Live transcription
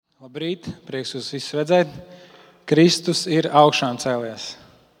Labrīt, prieks jūs visus redzēt. Kristus ir augšām cēlies.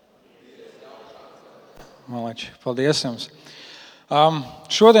 Malači, paldies jums.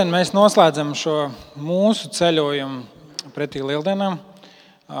 Šodien mēs noslēdzam šo mūsu ceļojumu pretī Lieldienām,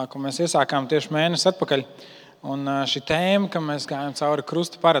 ko mēs iesākām tieši mēnesi atpakaļ. Un šī tēma, ka mēs gājām cauri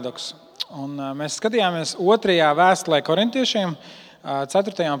krusta paradoksu. Un mēs skatījāmies 2. vēstulē korintiešiem,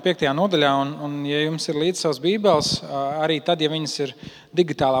 4. un 5. nodaļā, un ja jums ir līdz savas bībeles, arī tad, ja viņas ir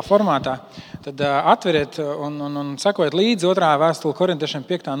digitālā formātā, tad atveriet un sekojiet līdzi 2. vēstule korintiešiem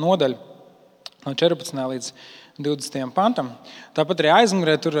 5. nodaļa, no 14. līdz 20. pantam. Tāpat arī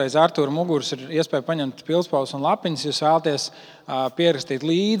aizmugurē, tur aiz Artūra muguras ir iespēja paņemt pilspaules un lapiņas, jūs vēlaties pierakstīt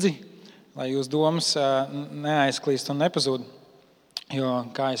līdzi, lai jūs domas neaizklīst un nepazūd. Jo,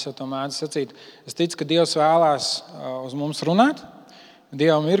 kā es jau to mēdzu sacīt, es ticu, ka Dievs vēlās uz mums runāt,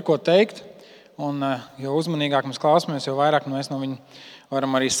 Dievam ir ko teikt, un jo uzmanīgāk mēs klausāmies, jo vairāk mēs no viņa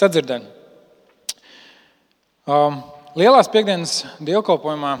varam arī sadzirdēt. Lielās piekdienas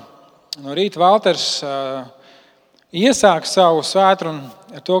dievkalpojumā no rīta Valters iesāk savu svētrunu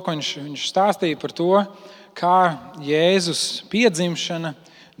ar to, ka viņš stāstīja par to, kā Jēzus piedzimšana,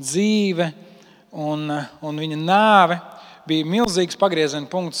 dzīve un viņa nāve bija milzīgs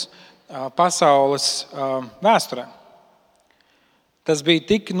pagrieziena punkts pasaules vēsturē. Tas bija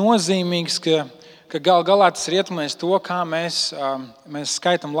tik nozīmīgs, ka gal galā tas ir ietekmējis to, kā mēs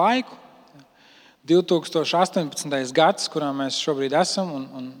skaitam laiku. 2018. gads, kurā mēs šobrīd esam,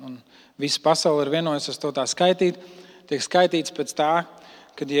 un visa pasaule ir vienojusies to tā skaitīt, tiek skaitīts pēc tā,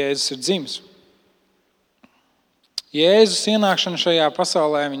 kad Jēzus ir dzimis. Jēzus ienākšana šajā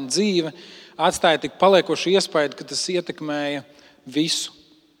pasaulē, viņa dzīve, atstāja tik paliekošu iespaidu, ka tas ietekmēja visu.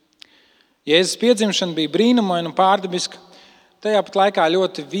 Jēzus piedzimšana bija brīnumaina un pārdabiska, tajā pat laikā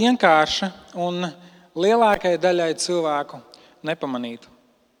ļoti vienkārša un lielākajai daļai cilvēku nepamanīta.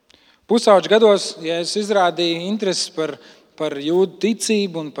 Pusauģu gados Jēzus izrādīja interesi par jūdu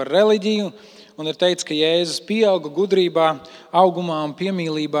ticību un par reliģiju, un ir teikts, ka Jēzus pieauga gudrībā, augumā un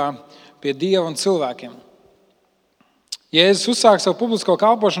piemīlībā pie Dieva un cilvēkiem. Jēzus uzsāka savu publisko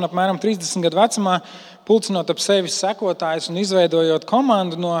kalpošanu apmēram 30 gadu vecumā, pulcinot ap sevi sekotājus un izveidojot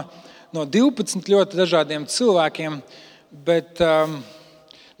komandu no 12 ļoti dažādiem cilvēkiem, bet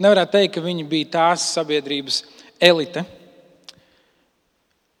nevarētu teikt, ka viņi bija tās sabiedrības elite.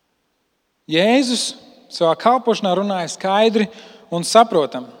 Jēzus savā kalpošanā runāja skaidri un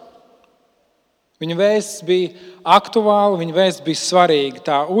saprotami. Viņa vēsts bija aktuāla, viņa vēsts bija svarīga.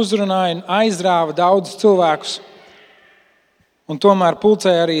 Tā uzrunāja un aizrāva daudzus cilvēkus, un tomēr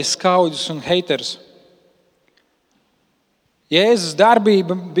pulcēja arī skaudus un heiterus. Jēzus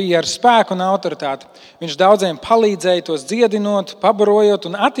darbība bija ar spēku un autoritāti. Viņš daudziem palīdzēja tos dziedinot, pabarojot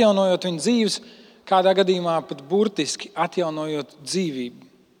un atjaunojot viņu dzīves, kādā gadījumā pat burtiski atjaunojot dzīvību.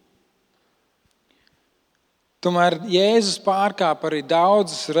 Tomēr Jēzus pārkāpa arī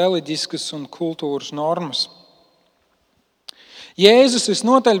daudzas reliģiskas un kultūras normas. Jēzus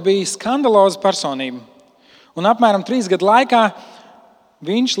visnotaļ bija skandaloza personība, un apmēram 3 gadu laikā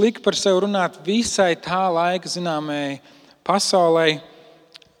viņš lika par sevi runāt visai tā laika zināmajai pasaulē,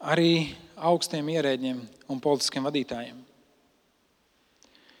 arī augstiem ierēģiem un politiskiem vadītājiem.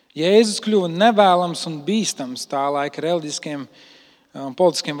 Jēzus kļuva nevēlams un bīstams tā laika reliģiskiem un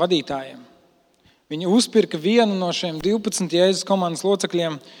politiskiem vadītājiem. Viņi uzpirka vienu no šiem 12 Jēzus komandas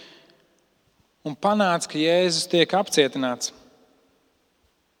locekļiem un panāca, ka Jēzus tiek apcietināts.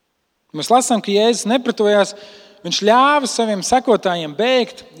 Mēs lasām, ka Jēzus nepretojās, viņš ļāva saviem sekotājiem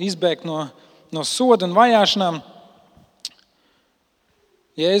izbēgt no soda un vajāšanām.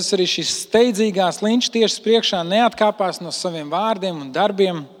 Jēzus arī šīs steidzīgās linčtiesas priekšā neatkāpās no saviem vārdiem un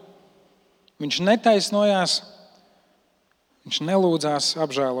darbiem. Viņš netaisnojās, viņš nelūdzās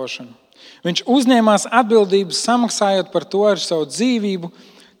apžēlošanu. Viņš uzņēmās atbildību, samaksājot par to ar savu dzīvību,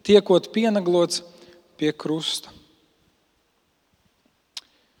 tiekot pienaglots pie krusta.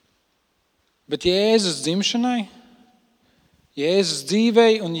 Bet Jēzus dzimšanai, Jēzus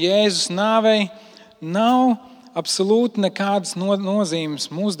dzīvei un Jēzus nāvei nav absolūti nekādas nozīmes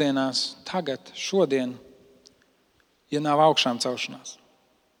mūsdienās, tagad, šodien, ja nav augšām celšanās.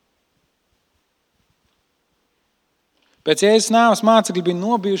 Pēc Jēzus nāves mācekļi bija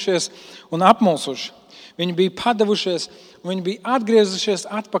nobijušies un apmulsuši. Viņi bija padavušies un viņi bija atgriezušies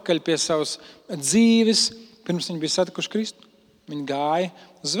atpakaļ pie savas dzīves, pirms viņi bija satikuši Kristu. Viņi gāja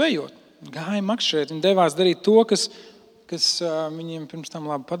zvejot, gāja makšķerēt, viņi devās darīt to, kas viņiem pirms tam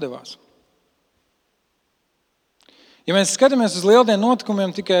labi padevās. Ja mēs skatāmies uz lieldienu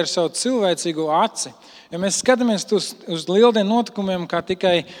notikumiem tikai ar savu cilvēcīgo aci, ja mēs skatāmies uz lieldienu notikumiem kā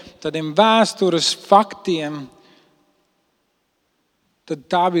tikai tādiem vēstures faktiem, tad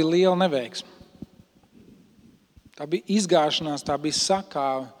tā bija liela neveiksme. Tā bija izgāšanās, tā bija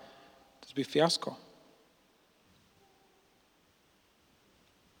sakāve, tas bija fiasko.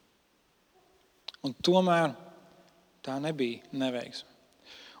 Un tomēr tā nebija neveiksme.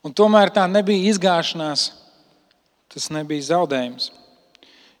 Un tomēr tā nebija izgāšanās, tas nebija zaudējums.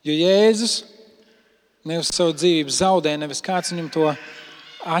 Jo Jēzus nevis savu dzīvību zaudēja, nevis kāds viņam to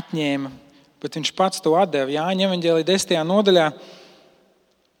atņēma, bet viņš pats to atdeva. Jāņa evaņģēlija 10. nodaļā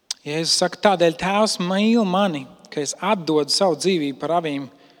Jēzus saka, tādēļ Tēvs mīl mani, ka es atdodu savu dzīvību par avīm,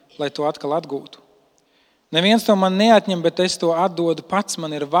 lai to atkal atgūtu. Neviens to man neatņem, bet es to atdodu pats.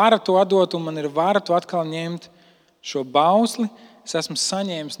 Man ir vara to atdot un man ir vara to atkal ņemt. Šo bausli es esmu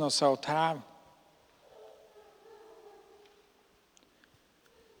saņēmis no savu tēvu.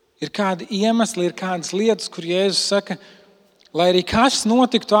 Ir kādi iemesli, ir kādas lietas, kur Jēzus saka, lai arī kas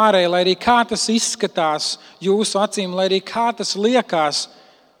notiktu ārēji, lai arī kā tas izskatās jūsu acīm, lai arī kā tas liekas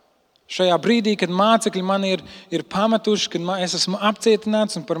šajā brīdī, kad mācekļi man ir pametuši, kad es esmu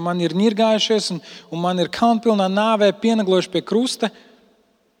apcietināts un par mani ir ņirgājušies un man ir kaunpilnā nāvē pienaglojuši pie krusta,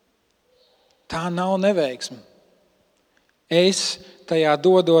 tā nav neveiksme. Es tajā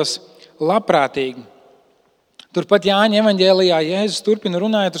dodos labprātīgi. Turpat Jāņa evaņģēlijā Jēzus turpina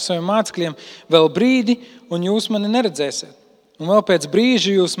runājot ar saviem mācekļiem, vēl brīdi un jūs mani neredzēsiet. Un vēl pēc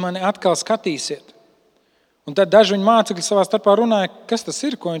brīža jūs mani atkal skatīsiet. Un tad daži viņa mācekļi savā starpā runāja, kas tas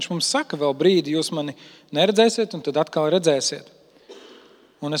ir, ko viņš mums saka, vēl brīdi jūs mani neredzēsiet un tad atkal redzēsiet.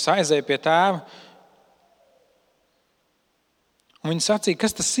 Un es aizēju pie tēva. Un viņi sacīja,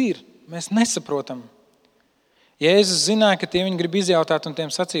 kas tas ir? Mēs nesaprotam. Jēzus zināja, ka tie viņi grib izjautāt un tiem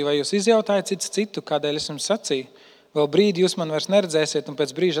sacīja, vai jūs izjautājat cits citu, kādēļ es jums sacīju? Vēl brīdi jūs man vairs neredzēsiet un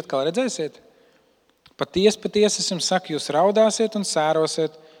pēc brīža atkal redzēsiet? Patiesi es jums saku, jūs raudāsiet un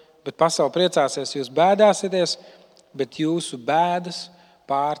sērosiet, bet pasaule priecāsies, jūs bēdāsieties, bet jūsu bēdas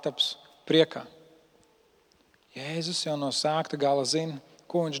pārtaps priekā. Jēzus jau no sākta gala zina,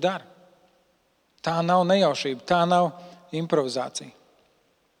 ko viņš dara. Tā nav nejaušība, tā nav improvizācija.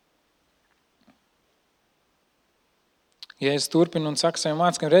 Jēzus turpina un saka saviem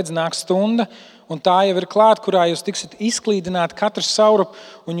mācekļiem, redz, nāk stunda, un tā jau ir klāt, kurā jūs tiksiet izklīdināti katrs saurup,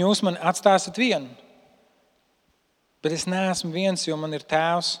 un jūs mani atstāsiet vienu. Bet es neesmu viens, jo man ir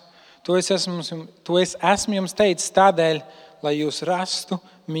tēvs. To es esmu jums teicis tādēļ, lai jūs rastu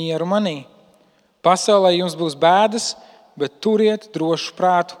mieru manī. Pasaulē jums būs bēdas, bet turiet drošu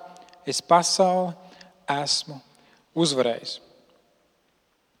prātu. Es pasauli esmu uzvarējis.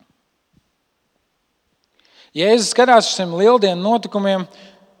 Jēzus skatās uz šiem lieldienu notikumiem,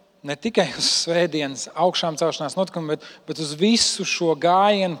 ne tikai uz svētdienas augšām celšanās notikumiem, bet uz visu šo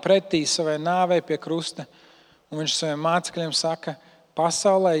gājienu pretī savai nāvei pie krusta. Un viņš saviem mācekļiem saka,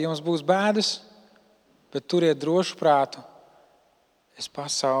 pasaulē jums būs bēdas, bet turiet drošu prātu. Es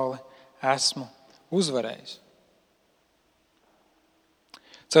pasauli esmu uzvarējis.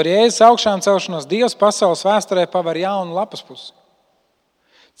 Caur Jēzus augšām celšanos Dievs pasaules vēsturē paver jaunu lapas pusi.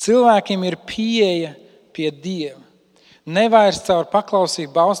 Cilvēkiem ir pieeja pie Dieva. Nevairs caur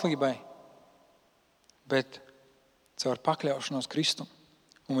paklausību bauslībai, bet caur pakļaušanos Kristum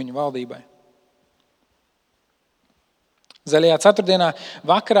un viņa valdībai. Zaļajā ceturtdienā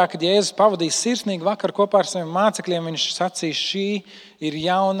vakarā, kad Jēzus pavadīja sirsnīgu vakaru kopā ar saviem mācekļiem, viņš sacīja, šī ir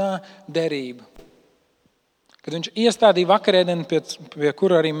jaunā derība. Kad viņš iestādīja vakarēdienu, pie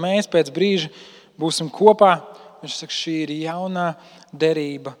kura arī mēs pēc brīža būsim kopā, viņš saka, šī ir jaunā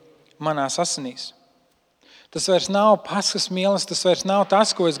derība manās asinīs. Tas vairs nav paskas mīlestības, tas vairs nav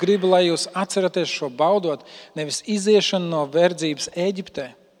tas, ko es gribu, lai jūs atceraties šo baudot, nevis iziešanu no verdzības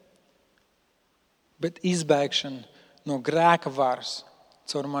Ēģiptē, bet izbēgšanu no grēka varas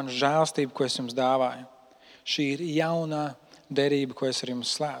caur manu žēlstību, ko es jums dāvāju. Šī ir jaunā derība, ko es ar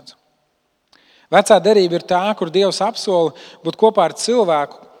jums slēdzu. Vecā derība ir tā, kur Dievs apsola būt kopā ar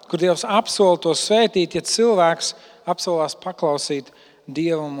cilvēku, kur Dievs apsola to svētīt, ja cilvēks apsolās paklausīt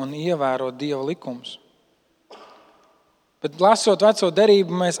Dievam un ievērot Dieva likumus. Bet lasot veco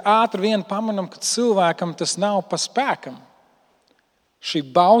derību, mēs ātri vien pamanām, ka cilvēkam tas nav pa spēkam. Šī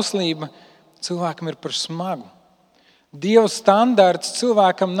bauslība cilvēkam ir par smagu. Dieva standarts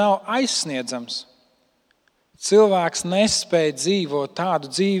cilvēkam nav aizsniedzams. Cilvēks nespēja dzīvot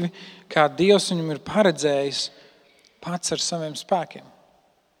tādu dzīvi, kā Dievs viņam ir paredzējis pats ar saviem spēkiem.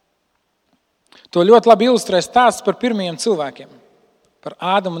 To ļoti labi ilustrē stāsts par pirmajiem cilvēkiem, par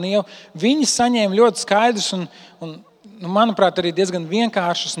Ādamu un Ievu. Viņi saņēma ļoti skaidrs un manuprāt, arī diezgan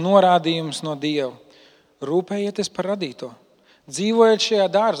vienkāršas norādījumus no Dieva. Rūpējieties par radīto. Dzīvojiet šajā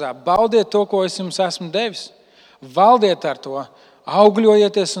dārzā, baudiet to, ko es jums esmu devis. Valdiet ar to,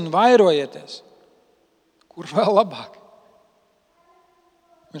 augļojieties un vairojieties. Kur vēl labāk?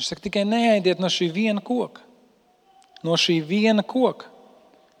 Viņš saka, tikai neēdiet no šī viena koka. No šī viena koka.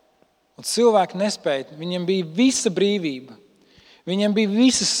 Un cilvēki nespēja. Viņiem bija visa brīvība. Viņiem bija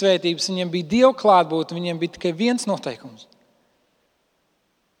visas svētības. Viņiem bija Dieva klātbūtne. Viņiem bija tikai viens noteikums.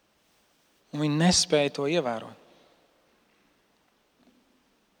 Un viņi nespēja to ievērot.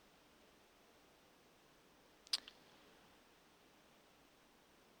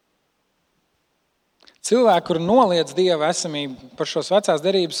 Cilvēki, kuri noliedz Dieva esamību par šos vecās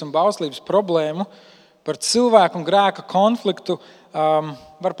derības un bauslības problēmu, par cilvēku un grēka konfliktu,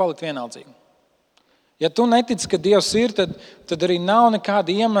 var palikt vienaldzīgi. Ja tu netici, ka Dievs ir, tad arī nav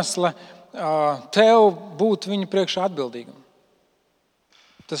nekāda iemesla tev būt viņa priekšā atbildīgam.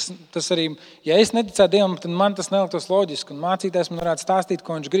 Tas arī, ja es neticētu Dievam, tad man tas neliktos loģiski. Un mācītājs man varētu stāstīt,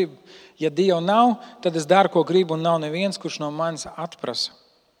 ko viņš grib. Ja Dieva nav, tad es daru, ko gribu, un nav neviens, kurš no manis atprasa.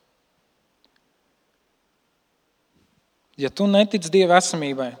 Ja tu netici Dieva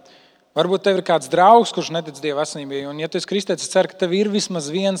esamībai, varbūt tev ir kāds draugs, kurš netic Dieva esamībai, un ja tu esi kristietis, es ceru, ka tev ir vismaz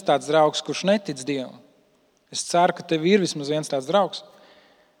viens tāds draugs, kurš netic Dievam. Es ceru, ka tev ir vismaz viens tāds draugs.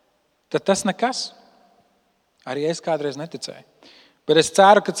 Tad tas nekas. Arī es kādreiz neticēju. Bet es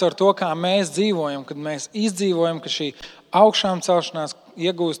ceru, ka caur to, kā mēs dzīvojam, kad mēs izdzīvojam, ka šī augšām celšanās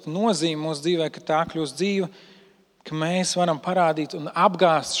iegūst nozīmi mūsu dzīvē, ka tā kļūst dzīva, ka mēs varam parādīt un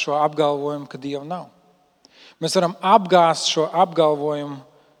apgāzt šo apgalvojumu, ka Dieva nav. Mēs varam apgāzt šo apgalvojumu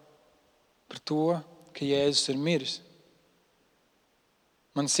par to, ka Jēzus ir miris.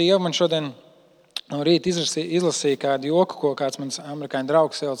 Man sieva man šodien no rīta izlasīja kādu joku, ko kāds mans amerikāņu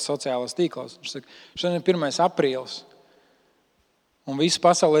draugs ielica sociālajos tīklos. Viņš saka, šodien ir 1. aprīlis. Un visa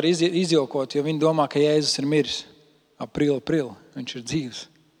pasaule ir izjokot, jo viņi domā, ka Jēzus ir miris. Aprīli, viņš ir dzīvs.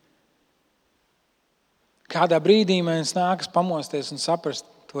 Kādā brīdī mēs nākas pamosties un saprast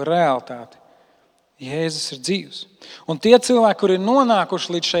to realitāti. Jēzus ir dzīvs. Un tie cilvēki, kuri ir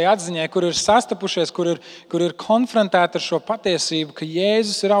nonākuši līdz šai atziņai, kuri ir sastapušies, kuri ir konfrontēti ar šo patiesību, ka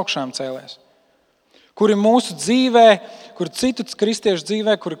Jēzus ir augšām cēlies. Kuri mūsu dzīvē, kuri citu kristiešu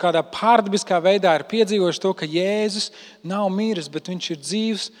dzīvē, kuri kādā pārdabiskā veidā ir piedzīvojuši to, ka Jēzus nav miris, bet viņš ir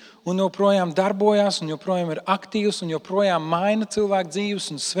dzīvs un joprojām darbojās, un joprojām ir aktīvs, un joprojām maina cilvēku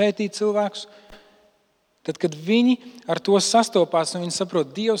dzīves un svētī cilvēkus. Tad, kad viņi ar to sastopās un viņi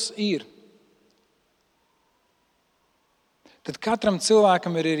saprot, Dievs ir, tad katram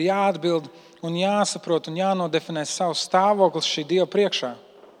cilvēkam ir jāatbild un jāsaprot un jānodefinē savs stāvoklis šī Dieva priekšā.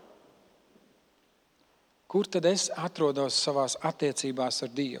 Kur tad es atrodos savās attiecībās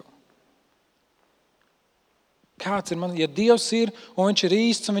ar Dievu? Kāds ir man? Ja Dievs ir un viņš ir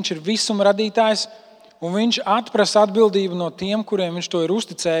īsts un viņš ir visuma radītājs un viņš atprasa atbildību no tiem, kuriem viņš to ir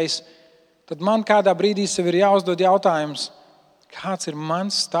uzticējis, tad man kādā brīdī sev ir jāuzdod jautājums, kāds ir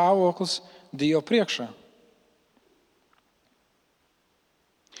mans stāvoklis Dieva priekšā?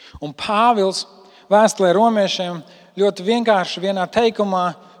 Un Pāvils vēstulē romiešiem ļoti vienkārši vienā teikumā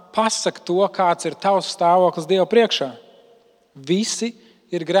pasaka to, kāds ir tavs stāvoklis Dieva priekšā. Visi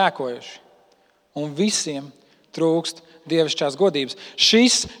ir grēkojuši un visiem trūkst dievišķās godības.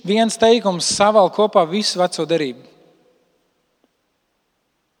 Šis viens teikums saval kopā visu veco derību.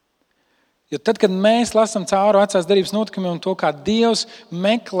 Jo tad, kad mēs lasām cauri vecās derības notikumiem un to, kā Dievs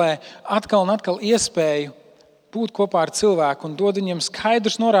meklē atkal un atkal iespēju būt kopā ar cilvēku un dod viņiem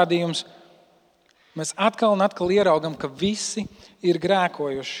skaidrs norādījums, mēs atkal un atkal ieraugam, ka visi ir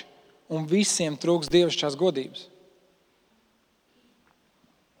grēkojuši un visiem trūks dievišķās godības.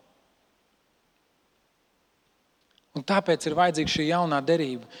 Un tāpēc ir vajadzīga šī jaunā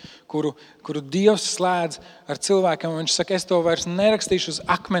derība, kuru Dievs slēdz ar cilvēkiem. Viņš saka, es to vairs nerakstīšu uz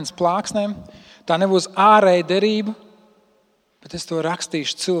akmens plāksnēm, tā nebūs ārēja derība, bet es to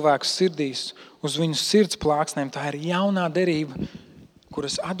rakstīšu cilvēku sirdīs, uz viņu sirds plāksnēm. Tā ir jaunā derība,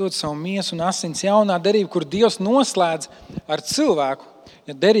 kuras atdod savu miesu un asins. Jaunā derība, kur Dievs noslēdz ar cilvēku.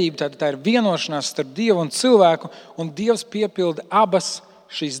 Ja derība, tad tā ir vienošanās starp Dievu un cilvēku, un Dievs piepilda abas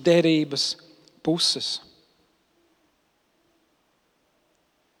šīs derības puses.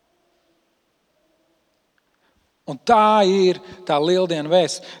 Un tā ir tā lieldienu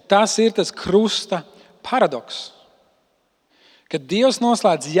vēsts. Tas ir tas krusta paradoks. Kad Dievs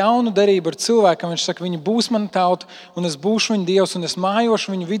noslēdz jaunu derību ar cilvēkam, viņš saka, viņi būs mana tauta, un es būšu viņu Dievs, un es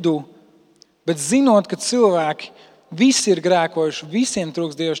mājošu viņu vidū. Bet zinot, ka cilvēki visi ir grēkojuši, visiem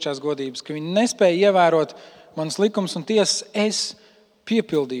trūks dievišķās godības, ka viņi nespēja ievērot manas likumus un tiesas, es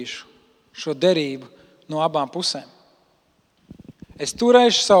piepildīšu šo derību no abām pusēm. Es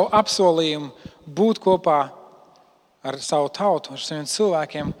turēšu savu apsolījumu būt kopā ar savu tautu, ar saviem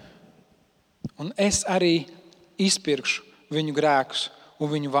cilvēkiem, un es arī izpirkšu viņu grēkus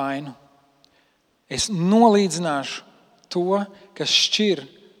un viņu vainu. Es nolīdzināšu to, kas šķir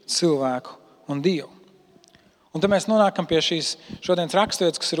cilvēku un Dievu. Un tad mēs nonākam pie šīs šodienas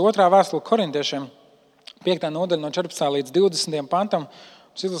raksturvietas, kas ir 2. vēstule Korintiešiem, 5. nodaļa no 14. līdz 20. pantam.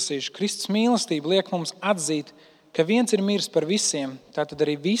 Es izlasīšu, Kristus mīlestība liek mums atzīt, ka viens ir miris par visiem, tātad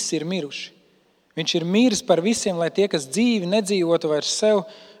arī visi ir miruši. Viņš ir miris par visiem, lai tie, kas dzīvi, nedzīvotu vairs sev,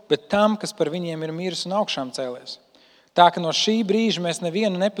 bet tam, kas par viņiem ir miris un augšām cēlies. Tā, ka no šī brīža mēs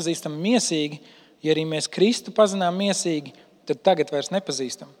nevienu nepazīstam miesīgi, ja arī mēs Kristu pazinām miesīgi, tad tagad vairs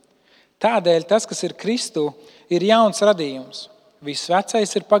nepazīstam. Tādēļ tas, kas ir Kristu, ir jauns radījums. Viss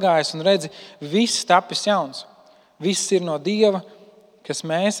vecais ir pagājis un redzi, viss tapis jauns. Viss ir no Dieva, kas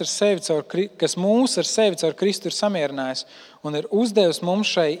mūs ar sevi caur Kristu ir samierinājis un ir uzdevis mums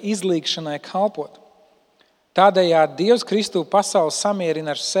šai izlīgšanai kalpot. Tādējādi Dievs Kristu pasauli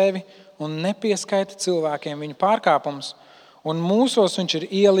samierina ar sevi un nepieskaita cilvēkiem viņu pārkāpumus, un mūsos viņš ir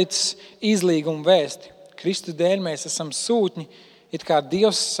ielicis izlīgumu vēsti. Kristu dēļ mēs esam sūtņi, it kā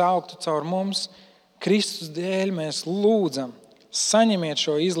Dievs sauktu caur mums. Kristus dēļ mēs lūdzam, saņemiet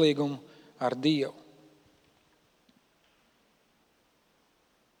šo izlīgumu ar Dievu.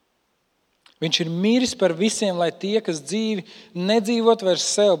 Viņš ir miris par visiem, lai tie, kas dzīvi, nedzīvot vairs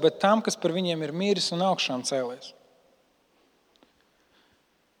sev, bet tam, kas par viņiem ir miris un augšām cēlies.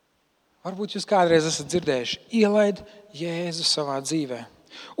 Varbūt jūs kādreiz esat dzirdējuši, ielaid Jēzu savā dzīvē.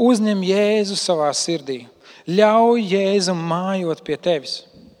 Uzņem Jēzu savā sirdī. Ļauj Jēzum mājot pie tevis.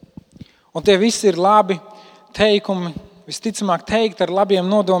 Un tie visi ir labi teikumi, visticamāk teikt ar labiem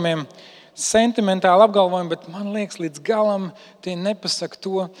nodomiem, sentimentāli apgalvojumi, bet man liekas, līdz galam tie nepasaka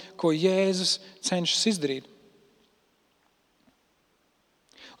to, ko Jēzus cenšas izdarīt.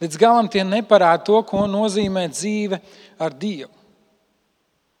 Līdz galam tie neparāda to, ko nozīmē dzīve ar Dievu.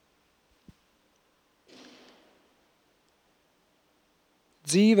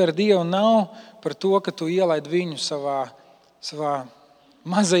 Dzīve ar Dievu nav par to, ka tu ielaid viņu savā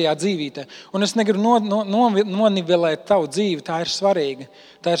mazajā dzīvītē. Un es negribu nonivelēt tavu dzīvi, tā ir svarīga.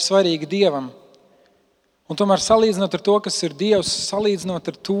 Tā ir svarīga Dievam. Un tomēr salīdzinot ar to, kas ir Dievs, salīdzinot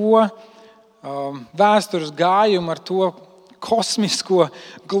ar to vēstures gājumu, ar to kosmisko,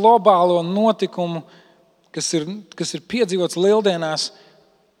 globālo notikumu, kas ir piedzīvots lieldienās,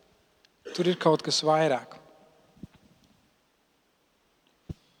 tur ir kaut kas vairāk.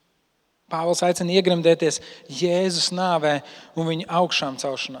 Pāvils aicina iegremdēties Jēzus nāvē un viņa augšām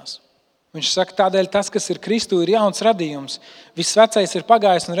celšanās. Viņš saka, tādēļ tas, kas ir Kristu, ir jauns radījums. Viss vecais ir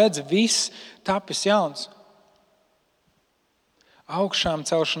pagājis un redz, viss tapis jauns. Augšām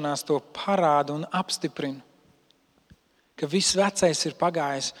celšanās to parāda un apstiprina, ka viss vecais ir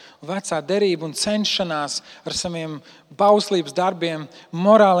pagājis. Vecā derība un cenšanās ar saviem bauslības darbiem,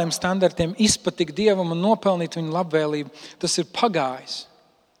 morāliem standartiem izpatikt Dievam un nopelnīt viņa labvēlību, tas ir pagājis.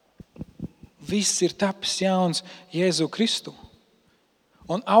 Viss ir tapis jauns Jēzu Kristu.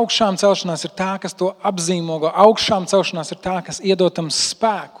 Un augšām celšanās ir tā, kas to apzīmogo. Augšām celšanās ir tā, kas iedod tam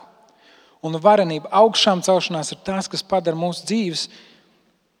spēku un varenību. Augšām celšanās ir tās, kas padara mūsu dzīves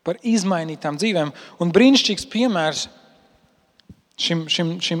par izmainītām dzīvēm. Un brīnišķīgs piemērs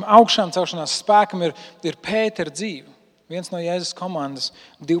šim augšām celšanās spēkam ir Pētera dzīve. Viens no Jēzus komandas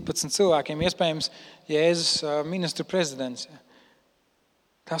 12 cilvēkiem, iespējams Jēzus ministru prezidents.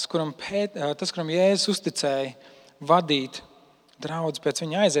 Tas, kuram Jēzus uzticēja vadīt draudzi pēc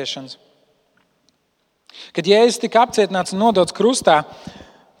viņa aiziešanas. Kad Jēzus tika apcietināts un nodots krustā,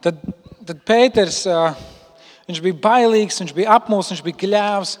 tad Pēters, viņš bija bailīgs, viņš bija apmuls, viņš bija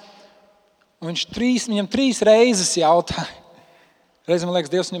gļēvs. Un viņam 3 reizes jautāja. Reiz, man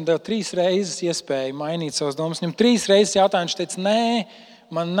liekas, Dievs viņam deva 3 reizes iespēju mainīt savas domas. Viņam 3 reizes jautāja, viņš teica, nē,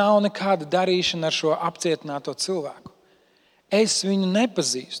 man nav nekāda darīšana ar šo apcietināto cilvēku. Es viņu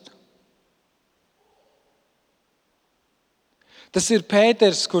nepazīstu. Tas ir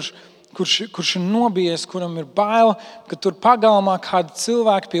Pēters, kurš ir nobijies, kuram ir bail, ka tur pagalmā kādi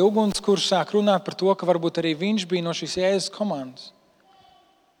cilvēki pie ugunskura sāk runāt par to, ka varbūt arī viņš bija no šīs Jēzus komandas.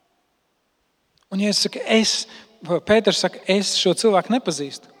 Un Pēters saka, es šo cilvēku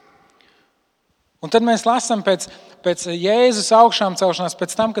nepazīstu. Un tad mēs lasām pēc Jēzus augšām celšanās,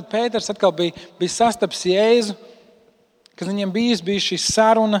 pēc tam, kad Pēters atkal bija sastapis Jēzu, kad viņiem bija šī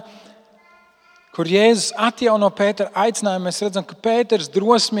saruna, kur Jēzus atjauno Pētera aicinājumu. Mēs redzam, ka Pēters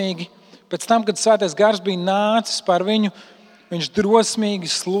drosmīgi, pēc tam, kad Svētais Gars bija nācis par viņu, viņš drosmīgi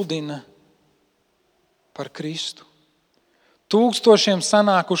sludina par Kristu. 1000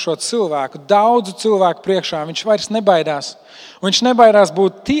 sanākušo cilvēku, daudzu cilvēku priekšā, viņš vairs nebaidās. Viņš nebaidās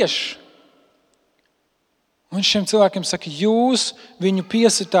būt tieši. Un viņš šiem cilvēkiem saka, jūs viņu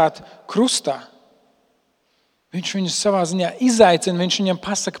piesitāt krustā. Viņš viņus savā ziņā izaicina, viņš viņam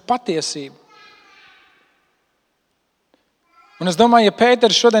pasaka patiesību. Un es domāju, ja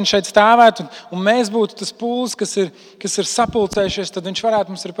Pēters šodien šeit stāvētu un mēs būtu tas pūlis, kas ir sapulcējušies, tad viņš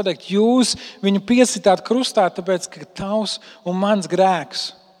varētu mums arī pateikt, jūs viņu piesitāt krustā, tāpēc, ka tavs un mans grēks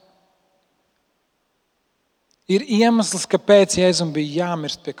ir iemesls, kāpēc Jēzum bija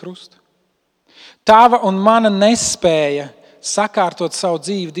jāmirst pie krusta. Tava un mana nespēja sakārtot savu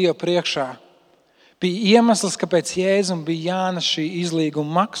dzīvi Dievu priekšā bija iemesls, kāpēc Jēzum bija jānes šī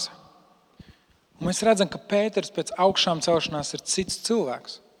izlīguma maksa. Un mēs redzam, ka Pēters pēc augšām celšanās ir cits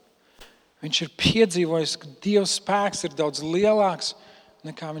cilvēks. Viņš ir piedzīvojis, ka Dieva spēks ir daudz lielāks,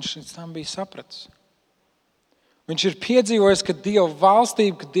 nekā viņš līdz tam bija sapratis. Viņš ir piedzīvojis, ka Dieva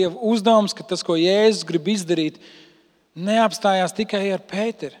valstība, ka Dieva uzdevums, ka tas, ko Jēzus grib izdarīt, neapstājās tikai ar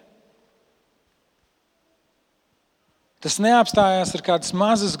Pēteri. Tas neapstājās ar kādas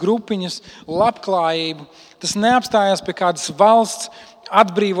mazas grupiņas labklājību. Tas neapstājās pie kādas valsts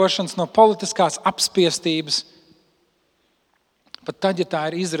atbrīvošanas no politiskās apspiestības. Pat tad, ja tā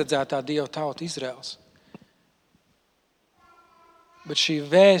ir izredzētā Dieva tauta Izraels. Bet šī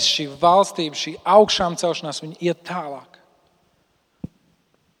vēsts, šī valstība, šī augšām celšanās, viņa iet tālāk.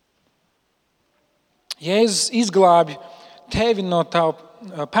 Jēzus izglābj tevi no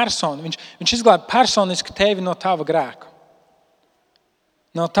tava persona. Viņš izglābj personiski tevi no tava grēka.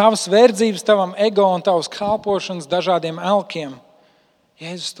 No tavas verdzības, tavam ego un tavas kalpošanas dažādiem elkiem.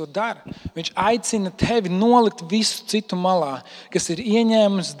 Jēzus to dara. Viņš aicina tevi nolikt visu citu malā, kas ir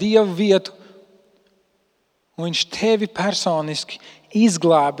ieņēmis Dieva vietu. Un viņš tevi personiski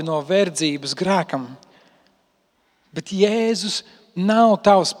izglābi no verdzības grēkam. Bet Jēzus nav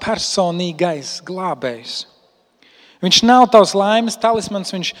tavs personīgais glābējs. Viņš nav tavs laimes talismans,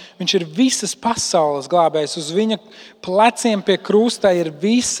 viņš ir visas pasaules glābējs. Uz viņa pleciem pie krusta ir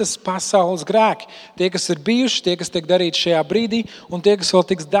visas pasaules grēki. Tie, kas ir bijuši, tie, kas tiek darīti šajā brīdī, un tie, kas vēl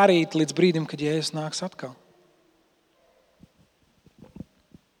tiks darīti līdz brīdim, kad Jēzus nāks atkal.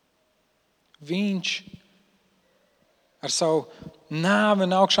 Viņš ar savu nāvi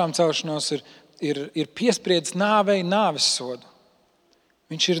un augšām celšanos ir piespriedzis nāvei nāves sodu.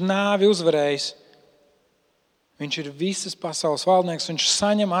 Viņš ir nāvi uzvarējis. Viņš ir visas pasaules valdnieks. Viņš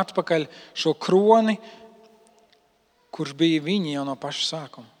saņem atpakaļ šo kroni, kurš bija viņa jau no paša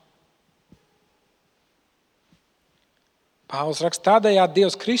sākuma. Pāvils raksta, tādējādi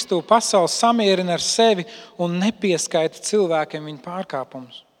Dievs Kristu pasauli samierina ar sevi un nepieskaita cilvēkiem viņa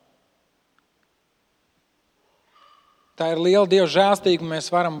pārkāpumus. Tā ir liela Dieva žēlstība, mēs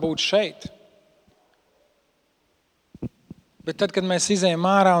varam būt šeit. Bet tad, kad mēs izejam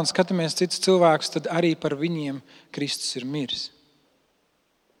ārā un skatāmies citus cilvēkus, tad arī par viņiem Kristus ir miris.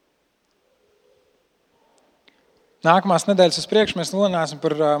 Nākamās nedēļas uz priekšu mēs runāsim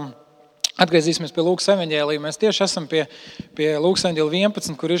par, atgriezīsimies pie Lūkas evaņģēlija. Mēs tieši esam pie Lūkas evaņģēlija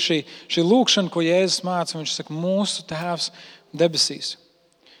 11, kur ir šī lūkšana, ko Jēzus māca. Viņš saka, mūsu Tēvs debesīs.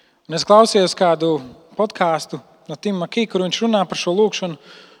 Un es klausījos kādu podkāstu no Tima Makī, kur viņš runā par šo lūkšanu.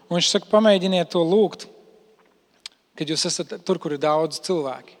 Un viņš saka, pamēģiniet to lūgt, kad jūs esat tur, kur ir daudz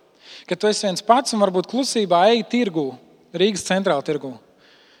cilvēki. Kad tu esi viens pats un varbūt klusībā ej tirgū, Rīgas centrāla tirgū.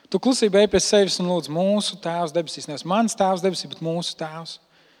 Tu klusībā ej pie sevis un lūdz mūsu Tēvs debesīs. Nevis mans Tēvs debesīs, bet mūsu Tēvs.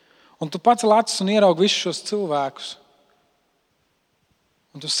 Un tu pacel acis un ieraugi visus šos cilvēkus.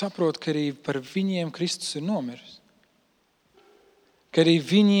 Un tu saproti, ka arī par viņiem Kristus ir nomiris. Ka arī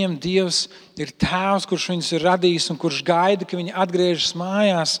viņiem Dievs ir Tēvs, kurš viņus ir radījis un kurš gaida, ka viņi atgriežas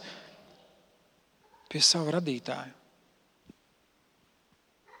mājās pie sava radītāja.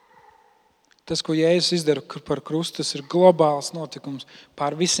 Tas, ko Jēzus izdara par krustu, tas ir globāls notikums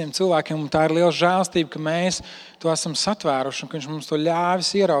pār visiem cilvēkiem. Un tā ir liela žēlstība, ka mēs to esam satvēruši un ka viņš mums to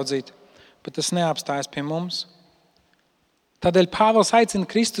ļāvis ieraudzīt. Bet tas neapstājas pie mums. Tādēļ Pāvils aicina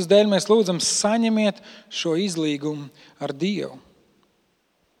Kristus dēļ, mēs lūdzam, saņemiet šo izlīgumu ar Dievu.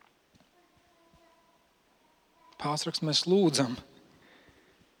 Pāvils raksta, mēs lūdzam.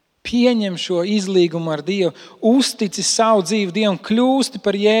 Pieņem šo izlīgumu ar Dievu, uztici savu dzīvi Dievam, kļūsti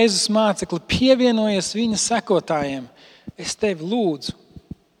par Jēzus mācekli, pievienojies viņa sekotājiem. Es tevi lūdzu.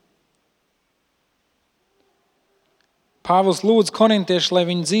 Pāvils lūdz korintieši, lai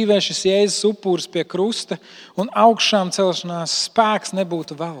viņa dzīvē šis Jēzus upuris pie krusta un augšām celšanās spēks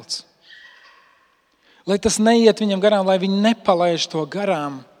nebūtu velts. Lai tas neiet viņam garām, lai viņi nepalaiž to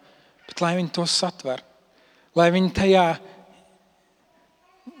garām, bet lai viņi to satver. Lai viņi tajā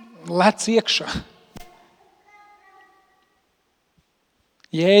lec iekšā.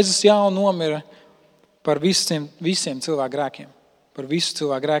 Jēzus jau nomira par visiem cilvēku grēkiem. Par visu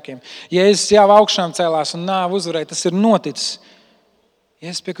cilvēku grēkiem. Jēzus jau augšām cēlās un nāvi uzvarēja. Tas ir noticis.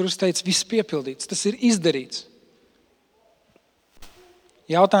 Jēzus pie krusta teica, viss piepildīts. Tas ir izdarīts.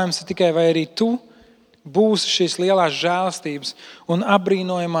 Jautājums ir tikai, vai arī tu būs šīs lielās žēlstības un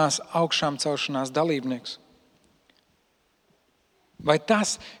apbrīnojamās augšām celšanās dalībnieks? Vai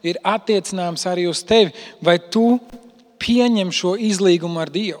tas ir attiecināms arī uz tevi? Vai tu pieņem šo izlīgumu ar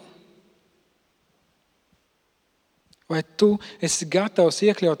Dievu? Vai tu esi gatavs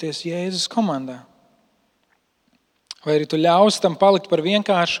iekļauties Jēzus komandā? Vai arī tu ļaus tam palikt par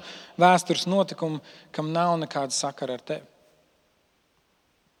vienkāršu vēstures notikumu, kam nav nekāda sakara ar tevi?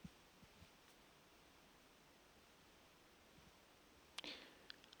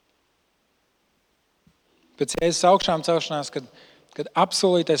 Pēc Jēzus augšām celšanās, kad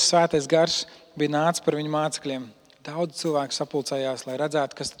apsolītais svētais gars bija nācis par viņu mācekļiem, daudz cilvēku sapulcējās, lai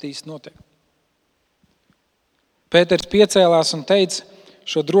redzētu, kas tad īsti notiek. Pēters piecēlās un teica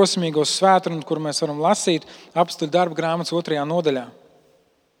šo drosmīgo svētrunu, kuru mēs varam lasīt Apostļu darbu grāmatas 2. nodaļā.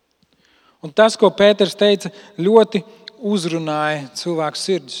 Un tas, ko Pēters teica, ļoti uzrunāja cilvēku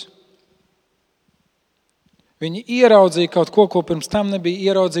sirdis. Viņi ieraudzīja kaut ko, ko pirms tam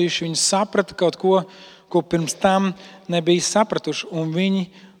nebija ieraudzījuši. Viņi saprata kaut ko, ko pirms tam nebija sapratuši. Un viņi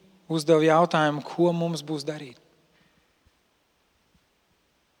uzdeva jautājumu, ko mums būs darīt.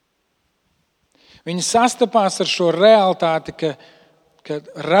 Viņi sastapās ar šo realitāti, ka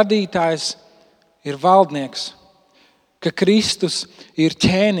radītājs ir valdnieks, ka Kristus ir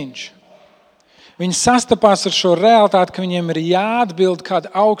ķēniņš. Viņi sastapās ar šo realitāti, ka viņiem ir jāatbild kāda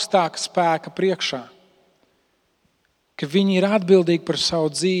augstāka spēka priekšā. Ka viņi ir atbildīgi par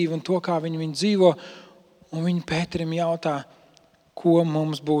savu dzīvi un to, kā viņi dzīvo. Un viņi Pēterim jautā, ko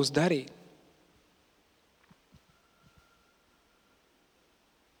mums būs darīt.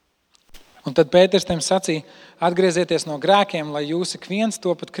 Un tad Pēters tiem sacīja, atgriezieties no grēkiem, lai jūs ik viens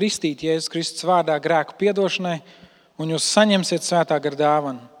topat kristīt Jēzus Kristus vārdā grēku piedošanai, un jūs saņemsiet svētā gara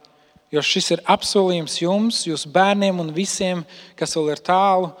dāvanu. Jo šis ir apsolījums jums, jūsu bērniem un visiem, kas vēl ir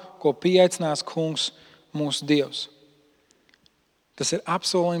tālu, ko pieaicinās Kungs mūsu Dievs. Tas ir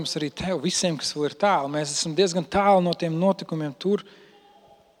apsolījums arī tev, visiem, kas vēl ir tālu. Mēs esam diezgan tālu no tiem notikumiem tur.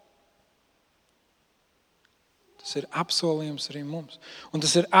 Tas ir apsolījums arī mums. Un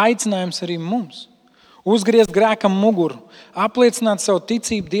tas ir aicinājums arī mums. Uzgriezt grēkam muguru, apliecināt savu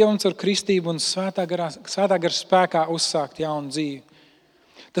ticību Dievam caur kristību un svētā gara spēkā uzsākt jaunu dzīvi.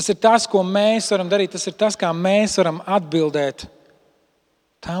 Tas ir tas, ko mēs varam darīt. Tas ir tas, kā mēs varam atbildēt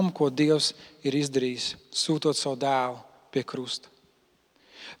tam, ko Dievs ir izdarījis, sūtot savu dēlu pie krusta.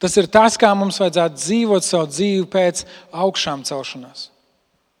 Tas ir tas, kā mums vajadzētu dzīvot savu dzīvi pēc augšām celšanās.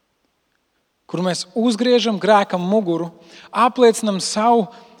 Kur mēs uzgriežam grēkam muguru, apliecinam savu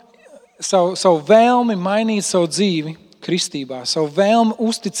vēlmi mainīt savu dzīvi kristībā, savu vēlmi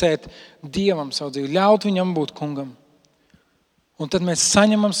uzticēt Dievam savu dzīvi, ļaut viņam būt kungam. Un tad mēs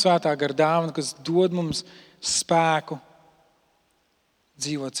saņemam svētā gara dāvanu, kas dod mums spēku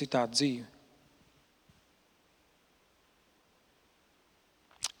dzīvot citādu dzīvi.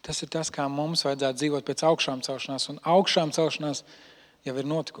 Tas ir tas, kā mums vajadzētu dzīvot pēc augšām celšanās, un augšām celšanās jau ir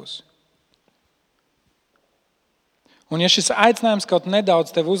notikusi. Un ja šis aicinājums kaut nedaudz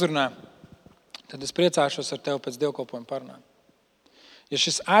tevi uzrunā, tad es priecāšos ar tevi pēc dievkalpojuma parunāt. Ja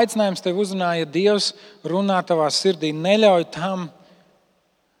šis aicinājums tevi uzrunā, ja Dievs runā tavā sirdī, neļauj tam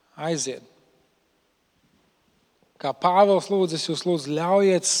aiziet. Kā Pāvils lūdz, es jūs lūdzu,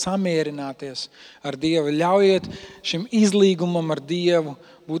 ļaujiet samierināties ar Dievu, ļaujiet šim izlīgumam ar Dievu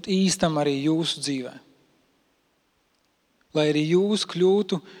būt īstam arī jūsu dzīvē. Lai arī jūs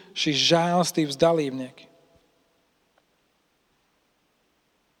kļūtu šīs žēlstības dalībnieki.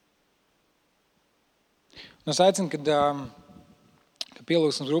 Un es aicinu, ka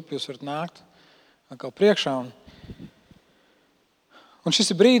pielūgsmes grupu jūs varat nākt atkal priekšā. Un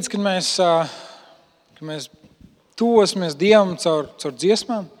šis ir brīdis, kad mēs tuvosimies Dievam caur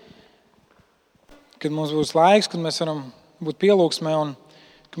dziesmām, kad mums būs laiks, kad mēs varam būt pielūgsmē un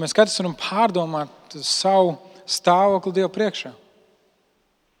ka mēs katrs varam pārdomāt savu stāvokli Dievu priekšā.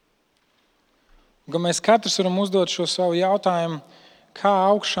 Un ka mēs katrs varam uzdot šo savu jautājumu, kā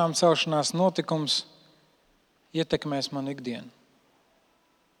augšām celšanās notikums ietekmēs manu ikdienu.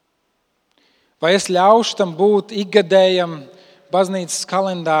 Vai es ļaušu tam būt ikgadējam baznīcas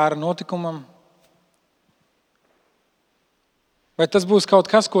kalendāra notikumam? Vai tas būs kaut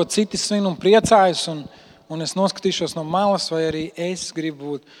kas, ko citi svin un priecājas, un es noskatīšos no malas, vai arī es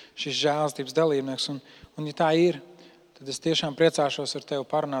gribu būt šis žēlstības dalībnieks? Un ja tā ir, tad es tiešām priecāšos ar tevi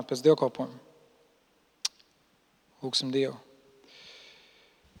parunāt pēc dievkalpojuma. Lūksim Dievu.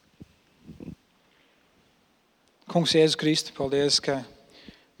 Kungs, Jēzus Kristu, paldies, ka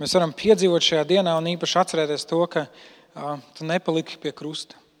mēs varam piedzīvot šajā dienā un īpaši atcerēties to, ka tu nepaliki pie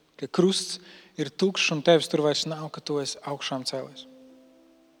krusta, ka krusts ir tukšs un tevis tur vairs nav, ka tu esi augšām cēlies.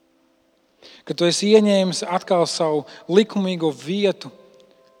 Ka tu esi ieņēmis atkal savu likumīgo vietu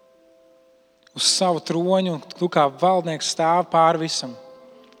uz savu troņu, un tu kā valdnieks stāv pāri visam.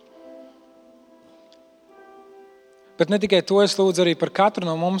 Bet ne tikai to es lūdzu arī par katru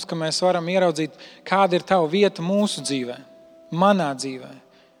no mums, ka mēs varam ieraudzīt, kāda ir tava vieta mūsu dzīvē, manā dzīvē,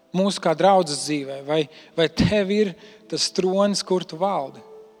 mūsu kā draudzes dzīvē, vai tev ir tas tronis, kur tu valdi.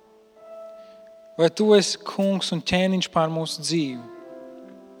 Vai tu esi kungs un ķēniņš pār mūsu dzīvi.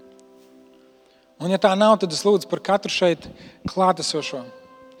 Un ja tā nav, tad es lūdzu par katru šeit klātesošo,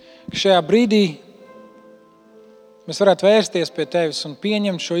 ka šajā brīdī mēs varētu vērsties pie tevis un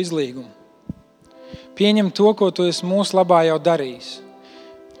pieņemt šo izlīgumu. Pieņemt to, ko tu esi mūsu labā jau darījis.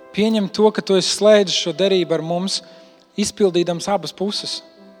 Pieņemt to, ka tu esi slēdzis šo derību ar mums, izpildīdams abas puses.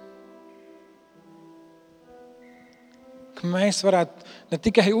 Ka mēs varētu ne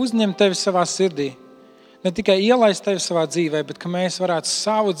tikai uzņemt tevi savā sirdī, ne tikai ielaist tevi savā dzīvē, bet ka mēs varētu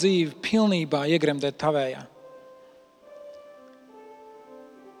savu dzīvi pilnībā iegremdēt tavējā.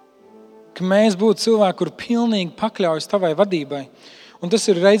 Ka mēs būtu cilvēki, kur pilnīgi pakļaujas tavai vadībai. Un tas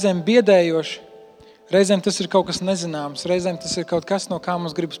ir reizēm biedējoši, reizēm tas ir kaut kas nezināms, reizēm tas ir kaut kas, no kā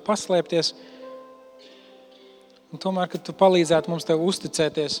mums gribas paslēpties. Un tomēr, ka tu palīdzētu mums tev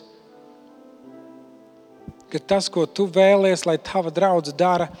uzticēties, ka tas, ko tu vēlies, lai tava draudze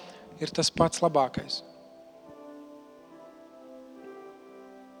dara, ir tas pats labākais.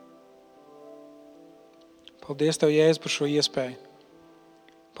 Paldies Tev, Jēzus, par šo iespēju.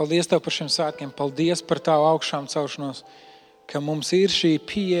 Paldies Tev par šiem svētkiem. Paldies par Tavu augšām celšanos, ka mums ir šī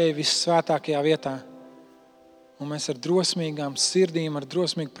pieeja vissvētākajā vietā. Un mēs ar drosmīgām sirdīm, ar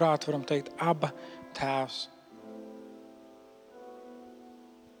drosmīgu prātu varam teikt, Abba, Tēvs.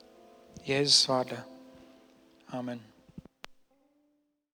 Jēzus vārdā. Amen.